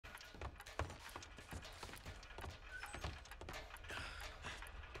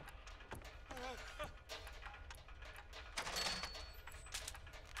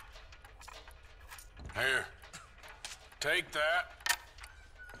Take that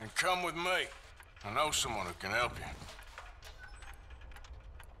and come with me. I know someone who can help you.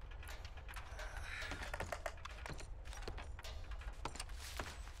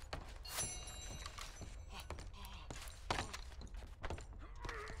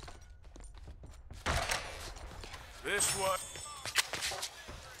 This way.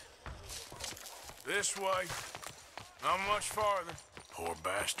 This way. Not much farther. Poor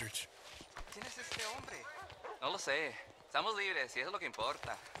bastards. ¿Quién es este hombre? No lo sé. Estamos libres y eso es lo que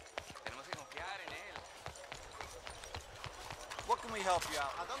importa. Tenemos que confiar en él. What can we help you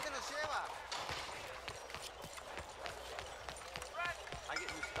out? ¿A dónde nos lleva? I get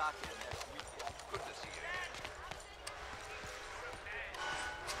new stock in next weekend. Good to see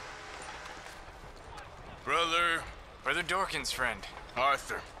you. Brother Dorkin's friend.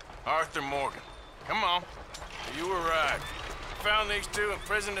 Arthur Morgan. Come on. You were right. Found these two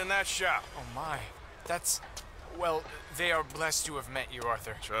imprisoned in that shop. Oh my. That's... Well, they are blessed to have met you,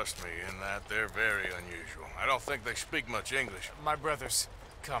 Arthur. Trust me, in that they're very unusual. I don't think they speak much English. My brothers,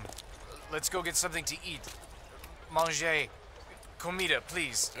 come. Let's go get something to eat. Manger. Comida,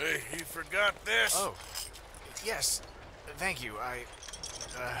 please. Hey, you forgot this? Oh. Yes. Thank you.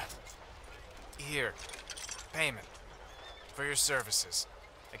 Here. Payment. For your services.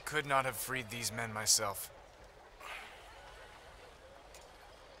 I could not have freed these men myself.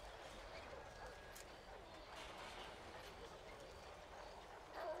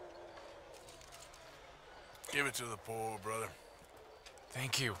 Give it to the poor, brother.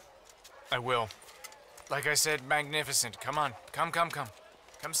 Thank you. I will. Like I said, magnificent. Come on. Come.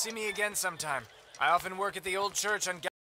 Come see me again sometime. I often work at the old church on